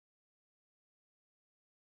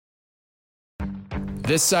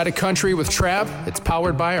This Side of Country with Trav, it's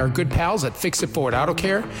powered by our good pals at Fix It Forward Auto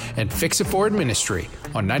Care and Fix It Forward Ministry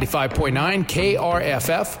on 95.9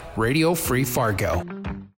 KRFF, Radio Free Fargo.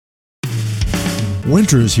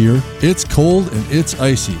 Winter is here. It's cold and it's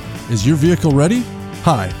icy. Is your vehicle ready?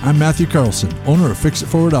 Hi, I'm Matthew Carlson, owner of Fix It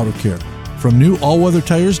Forward Auto Care. From new all-weather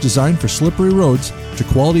tires designed for slippery roads to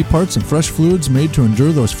quality parts and fresh fluids made to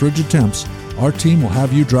endure those frigid temps, our team will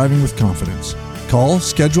have you driving with confidence. Call,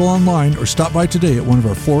 schedule online, or stop by today at one of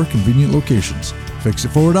our 4 convenient locations. Fix It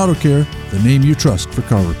Forward Auto Care, the name you trust for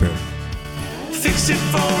car repair. Fix It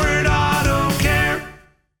Forward Auto Care.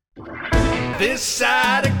 This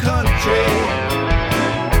side of country.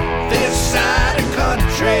 This side of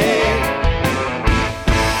country.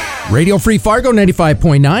 Radio Free Fargo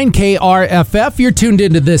 95.9 KRFF. You're tuned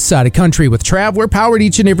into This Side of Country with Trav. We're powered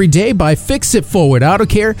each and every day by Fix It Forward Auto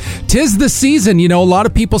Care. 'Tis the season. You know, a lot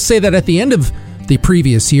of people say that at the end of the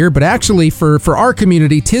previous year, but actually for our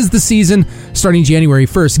community, 'tis the season starting January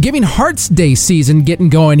 1st. Giving Hearts Day season getting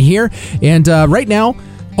going here. And right now,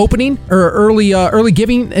 opening or early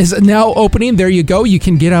giving is now opening. There you go. You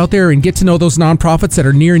can get out there and get to know those nonprofits that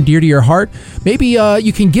are near and dear to your heart. Maybe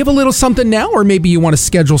you can give a little something now, or maybe you want to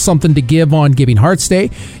schedule something to give on Giving Hearts Day.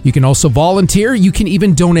 You can also volunteer. You can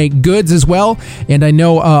even donate goods as well. And I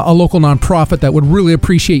know a local nonprofit that would really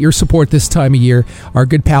appreciate your support this time of year. Our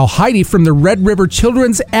good pal Heidi from the Red River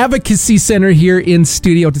Children's Advocacy Center here in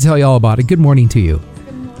studio to tell you all about it. Good morning to you.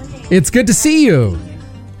 Good morning. It's good to see you.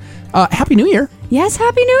 Happy New Year. Yes,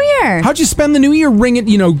 Happy New Year. How'd you spend the New Year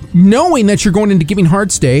knowing that you're going into Giving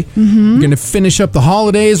Hearts Day? Mm-hmm. You're going to finish up the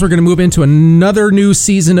holidays. We're going to move into another new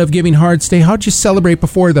season of Giving Hearts Day. How'd you celebrate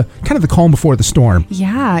before the calm before the storm?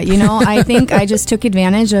 Yeah, I think I just took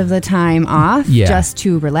advantage of the time off just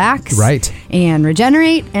to relax and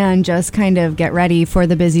regenerate and just kind of get ready for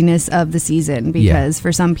the busyness of the season, because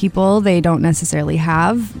for some people, they don't necessarily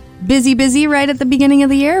have busy right at the beginning of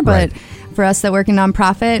the year, but for us that work in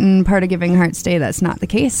nonprofit and part of Giving Hearts Day, that's not the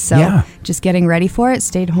case. So just getting ready for it,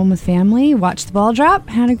 stayed home with family, watched the ball drop,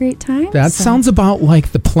 had a great time. That sounds about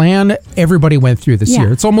like the plan everybody went through this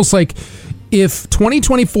year. It's almost like if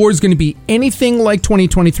 2024 is going to be anything like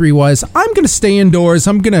 2023 was, I'm going to stay indoors.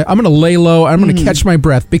 I'm going to lay low. I'm going to catch my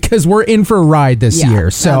breath because we're in for a ride this year.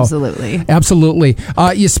 So absolutely.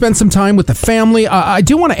 You spend some time with the family. I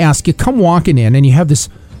do want to ask you, come walking in and you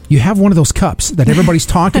have one of those cups that everybody's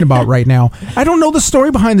talking about right now. I don't know the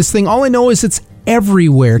story behind this thing. All I know is it's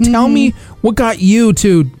everywhere. Tell me what got you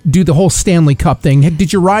to do the whole Stanley Cup thing.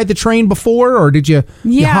 Did you ride the train before, or did you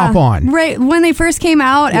hop on? Right. When they first came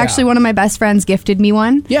out, actually one of my best friends gifted me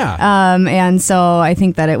one. Yeah. And so I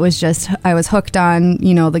think that it was just, I was hooked on,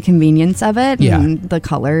 the convenience of it and the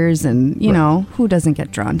colors and, who doesn't get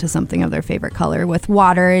drawn to something of their favorite color with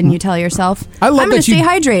water, and you tell yourself, I'm going to stay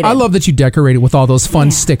hydrated. I love that you decorate it with all those fun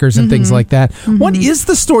stickers and things like that. What is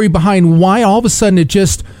the story behind why all of a sudden it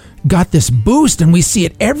just got this boost and we see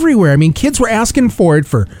it everywhere? I mean, kids were asking for it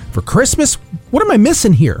for Christmas. What am I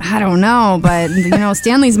missing here? I don't know, but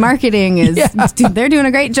Stanley's marketing is they're doing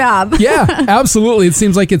a great job. Yeah, absolutely. It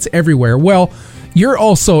seems like it's everywhere. Well, you're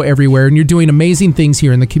also everywhere, and you're doing amazing things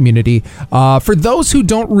here in the community. For those who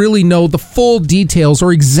don't really know the full details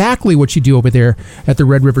or exactly what you do over there at the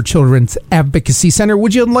Red River Children's Advocacy Center,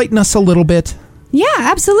 would you enlighten us a little bit? Yeah,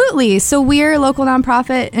 absolutely. So we're a local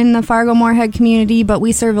nonprofit in the Fargo-Moorhead community, but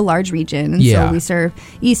we serve a large region. And so we serve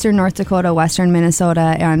eastern North Dakota, western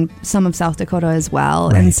Minnesota, and some of South Dakota as well.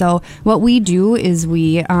 Right. And so what we do is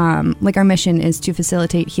we, our mission is to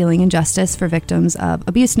facilitate healing and justice for victims of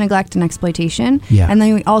abuse, neglect, and exploitation. Yeah. And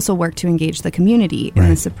then we also work to engage the community in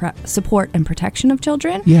the support and protection of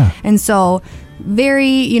children. Yeah. And so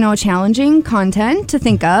very, challenging content to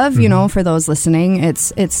think of, for those listening.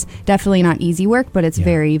 It's definitely not easy work, but it's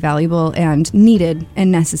very valuable and needed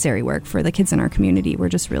and necessary work for the kids in our community. We're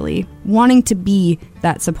just really wanting to be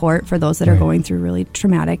that support for those that are going through really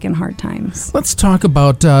traumatic and hard times. Let's talk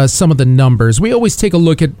about some of the numbers. We always take a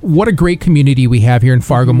look at what a great community we have here in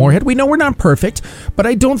Fargo-Moorhead. We know we're not perfect, but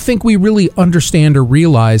I don't think we really understand or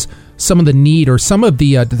realize some of the need or some of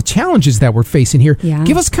the challenges that we're facing here. Yeah.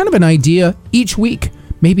 Give us kind of an idea each week,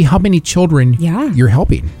 maybe how many children you're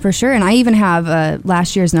helping. For sure. And I even have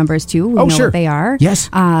last year's numbers too. We know what they are. Yes.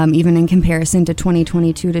 Even in comparison to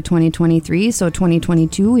 2022 to 2023. So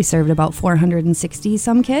 2022, we served about 460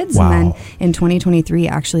 some kids. Wow. And then in 2023,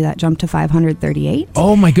 actually that jumped to 538.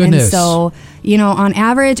 Oh my goodness. And so, On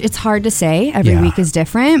average, it's hard to say. Every week is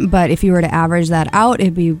different, but if you were to average that out,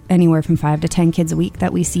 it'd be anywhere from 5 to 10 kids a week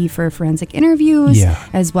that we see for forensic interviews,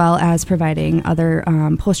 as well as providing other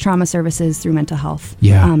post-trauma services through mental health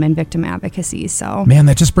and victim advocacy. So, man,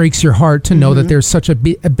 that just breaks your heart to know that there's such a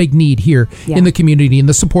big need here in the community and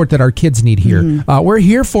the support that our kids need here. We're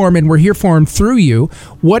here for them, and we're here for them through you.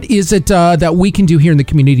 What is it that we can do here in the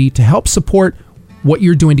community to help support what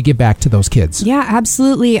you're doing to give back to those kids? Yeah,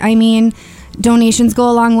 absolutely. I mean, donations go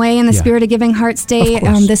a long way in the spirit of Giving Hearts Day.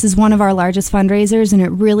 This is one of our largest fundraisers, and it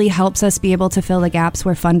really helps us be able to fill the gaps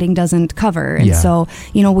where funding doesn't cover. And so,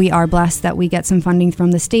 we are blessed that we get some funding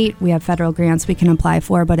from the state. We have federal grants we can apply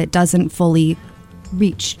for, but it doesn't fully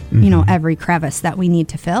reach every crevice that we need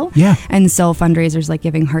to fill. And so fundraisers like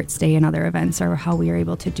Giving Hearts Day and other events are how we are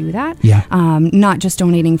able to do that. Not just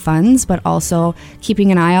donating funds, but also keeping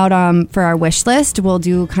an eye out for our wish list. We'll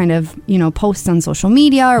do kind of posts on social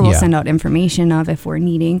media, or we'll send out information of if we're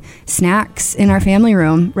needing snacks in our family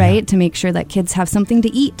room, right, to make sure that kids have something to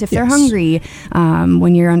eat if they're hungry.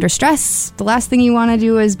 When you're under stress, the last thing you want to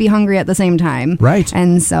do is be hungry at the same time, right?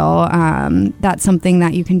 And so that's something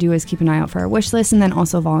that you can do, is keep an eye out for our wish list, and then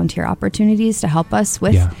also volunteer opportunities to help us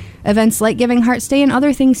with events like Giving Hearts Day and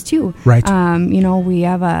other things too. Right. We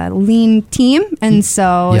have a lean team, and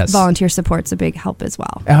so volunteer support's a big help as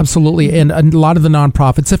well. Absolutely. And a lot of the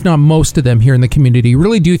nonprofits, if not most of them here in the community,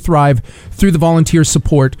 really do thrive through the volunteer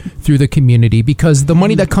support through the community, because the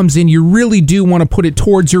money that comes in, you really do want to put it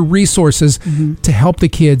towards your resources to help the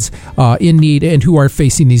kids in need and who are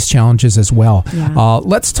facing these challenges as well.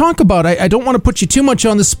 Let's talk about, I don't want to put you too much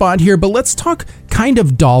on the spot here, but let's talk kind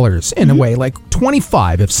of dollars in a way, like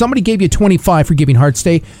 25. If somebody gave you 25 for Giving Hearts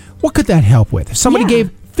Day, what could that help with? If somebody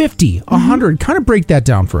gave 50, 100, kind of break that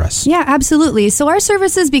down for us. Yeah, absolutely. So our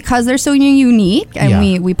services, because they're so unique,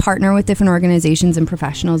 and we partner with different organizations and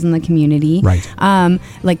professionals in the community. Right.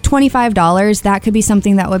 Like $25, that could be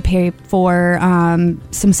something that would pay for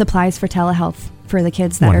some supplies for telehealth for the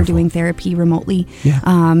kids that are doing therapy remotely.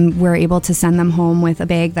 We're able to send them home with a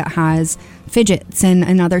bag that has fidgets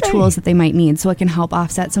and other tools that they might need, so it can help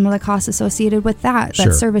offset some of the costs associated with that.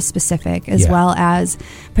 That's service specific, as well as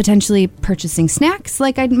potentially purchasing snacks,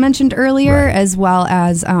 like I mentioned earlier, as well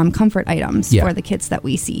as comfort items for the kids that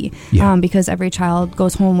we see, because every child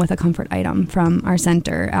goes home with a comfort item from our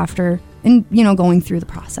center after going through the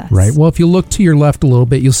process. Right. Well, if you look to your left a little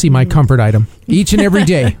bit, you'll see my comfort item each and every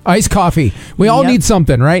day. Iced coffee. We all need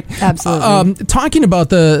something, right? Absolutely. Talking about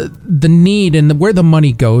the need and where the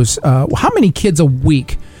money goes, how many kids a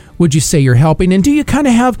week would you say you're helping? And do you kind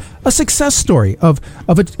of have a success story of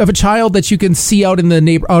a child that you can see out in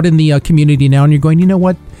the community now, and you're going, you know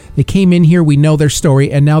what? They came in here, we know their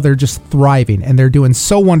story, and now they're just thriving, and they're doing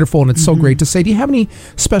so wonderful, and it's so great to say. Do you have any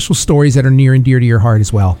special stories that are near and dear to your heart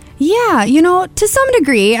as well? Yeah, to some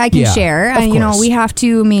degree, I can share. We have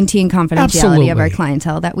to maintain confidentiality of our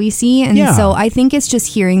clientele that we see. And so I think it's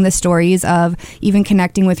just hearing the stories of even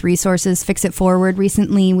connecting with resources. Fix It Forward,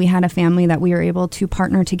 recently, we had a family that we were able to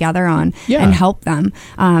partner together on and help them.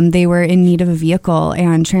 They were in need of a vehicle,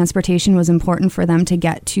 and transportation was important for them to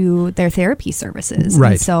get to their therapy services.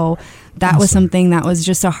 Right. And so that was something that was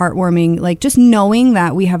just a heartwarming, like just knowing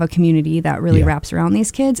that we have a community that really wraps around these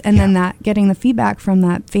kids, and then that getting the feedback from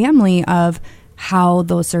that family of how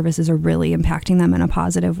those services are really impacting them in a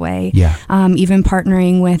positive way. Even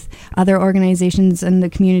partnering with other organizations in the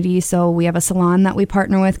community. So we have a salon that we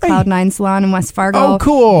partner with, Cloud9 Salon in West Fargo. Oh,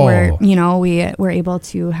 cool. Where, we're able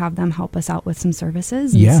to have them help us out with some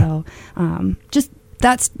services. And so just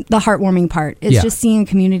that's the heartwarming part. It's just seeing a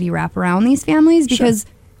community wrap around these families, because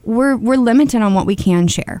we're limited on what we can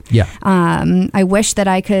share. I wish that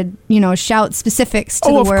I could, shout specifics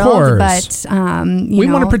to the world, but we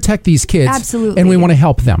want to protect these kids. Absolutely. And we want to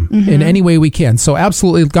help them in any way we can. So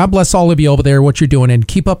absolutely, God bless all of you over there, what you're doing, and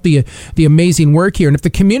keep up the amazing work here. And if the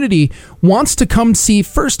community wants to come see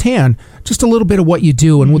firsthand just a little bit of what you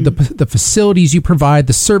do and with the facilities you provide,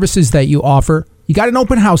 the services that you offer, you got an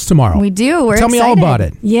open house tomorrow. We do. We're Tell excited. me all about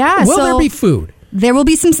it. Yeah. Will there be food? There will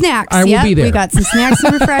be some snacks. I will be there. We got some snacks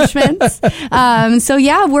and refreshments.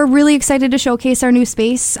 We're really excited to showcase our new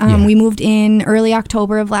space. We moved in early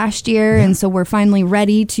October of last year, and so we're finally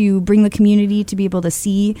ready to bring the community to be able to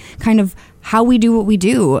see kind of how we do what we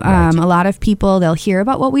do. Right. A lot of people, they'll hear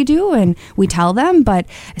about what we do and we tell them, but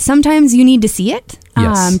sometimes you need to see it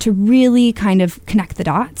to really kind of connect the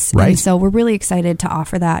dots. Right. And so we're really excited to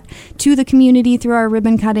offer that to the community through our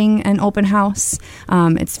ribbon cutting and open house.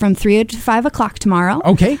 It's from 3 to 5 o'clock tomorrow.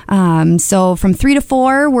 Okay. So from 3 to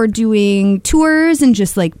 4, we're doing tours and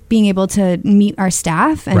just like being able to meet our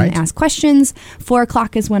staff and ask questions. 4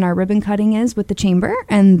 o'clock is when our ribbon cutting is with the chamber.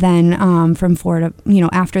 And then from 4 to,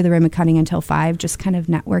 after the ribbon cutting until 5, just kind of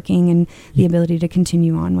networking and the ability to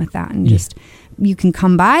continue on with that and just you can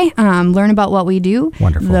come by, learn about what we do.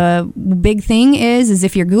 Wonderful. The big thing is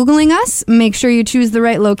if you're Googling us, make sure you choose the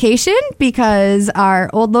right location because our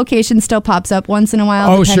old location still pops up once in a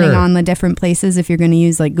while, depending on the different places. If you're going to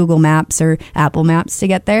use like Google Maps or Apple Maps to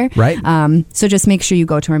get there, right? So just make sure you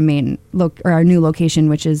go to our main or our new location,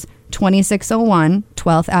 which is 2601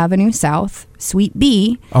 12th Avenue South, Suite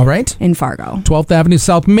B. All right. In Fargo. 12th Avenue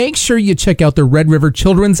South. Make sure you check out the Red River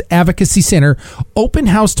Children's Advocacy Center open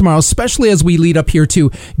house tomorrow, especially as we lead up here to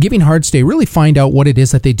Giving Hearts Day. Really find out what it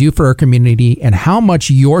is that they do for our community and how much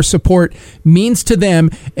your support means to them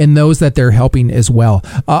and those that they're helping as well.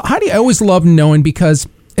 Heidi, I always love knowing because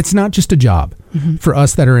it's not just a job for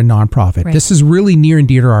us that are a nonprofit. Right. This is really near and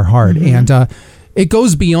dear to our heart. And it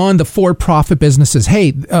goes beyond the for-profit businesses.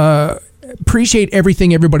 Hey, appreciate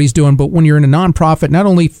everything everybody's doing, but when you're in a nonprofit, not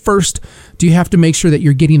only first do you have to make sure that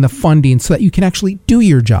you're getting the funding so that you can actually do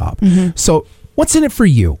your job. So what's in it for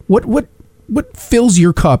you? What fills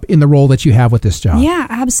your cup in the role that you have with this job? Yeah,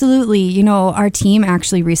 absolutely. Our team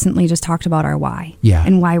actually recently just talked about our why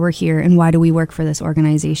and why we're here and why do we work for this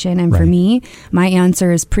organization. And for me, my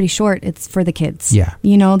answer is pretty short. It's for the kids. Yeah.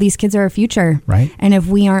 These kids are our future. Right. And if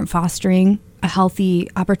we aren't fostering a healthy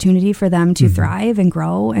opportunity for them to thrive and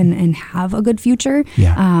grow and have a good future,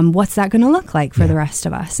 what's that going to look like for the rest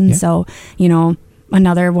of us? And so,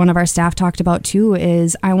 another one of our staff talked about too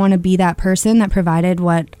is I want to be that person that provided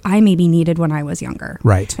what I maybe needed when I was younger.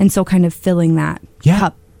 Right. And so kind of filling that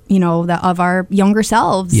cup, of our younger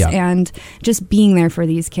selves and just being there for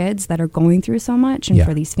these kids that are going through so much and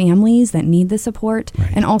for these families that need the support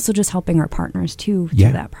and also just helping our partners too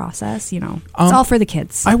through that process. It's all for the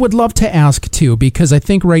kids. I would love to ask too, because I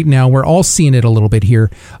think right now we're all seeing it a little bit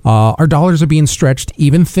here. Our dollars are being stretched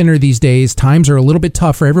even thinner these days. Times are a little bit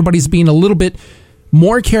tougher. Everybody's being a little bit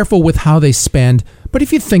more careful with how they spend. But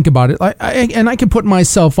if you think about it, I can put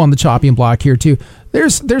myself on the chopping block here too.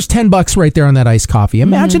 There's $10 right there on that iced coffee.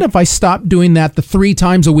 Imagine if I stopped doing that the 3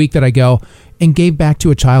 times a week that I go and gave back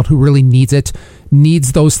to a child who really needs it,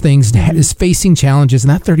 needs those things, is facing challenges, and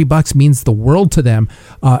that $30 means the world to them.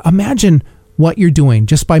 Imagine what you're doing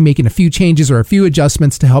just by making a few changes or a few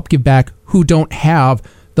adjustments to help give back who don't have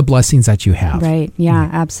the blessings that you have. Right. Yeah,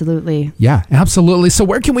 absolutely. Yeah, absolutely. So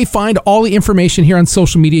where can we find all the information here on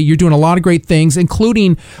social media? You're doing a lot of great things,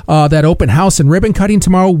 including that open house and ribbon cutting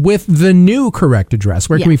tomorrow with the new correct address.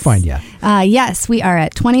 Where can we find you? Yes, we are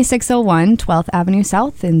at 2601 12th Avenue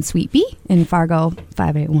South in Suite B in Fargo,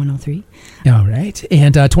 58103. All right.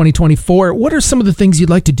 And 2024, what are some of the things you'd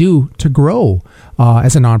like to do to grow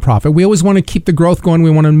as a nonprofit? We always want to keep the growth going. We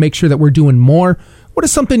want to make sure that we're doing more. What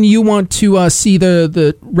is something you want to see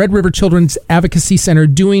the Red River Children's Advocacy Center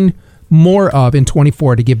doing more of in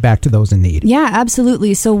 24 to give back to those in need? Yeah,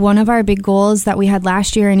 absolutely. So one of our big goals that we had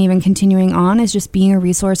last year and even continuing on is just being a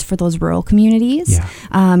resource for those rural communities.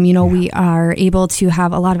 Yeah. We are able to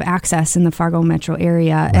have a lot of access in the Fargo metro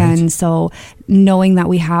area. Right. And so knowing that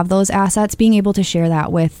we have those assets, being able to share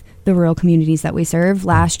that with the rural communities that we serve.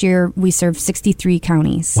 Last year, we served 63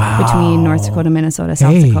 counties between North Dakota, Minnesota,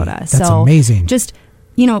 South Dakota. That's amazing. Just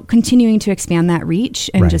continuing to expand that reach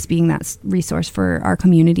and just being that resource for our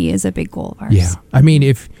community is a big goal of ours. Yeah. I mean,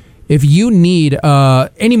 if you need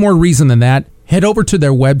any more reason than that, head over to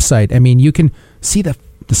their website. I mean, you can see the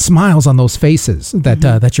smiles on those faces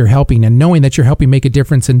that you're helping, and knowing that you're helping make a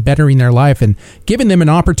difference in bettering their life and giving them an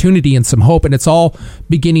opportunity and some hope. And it's all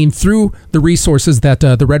beginning through the resources that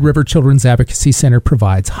the Red River Children's Advocacy Center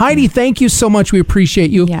provides. Heidi, thank you so much. We appreciate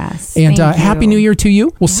you. Yes. And Happy New Year to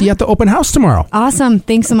you. We'll see you at the open house tomorrow. Awesome.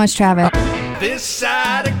 Thanks so much, Travis. This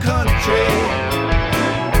side of country.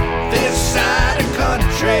 This side of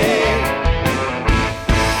country.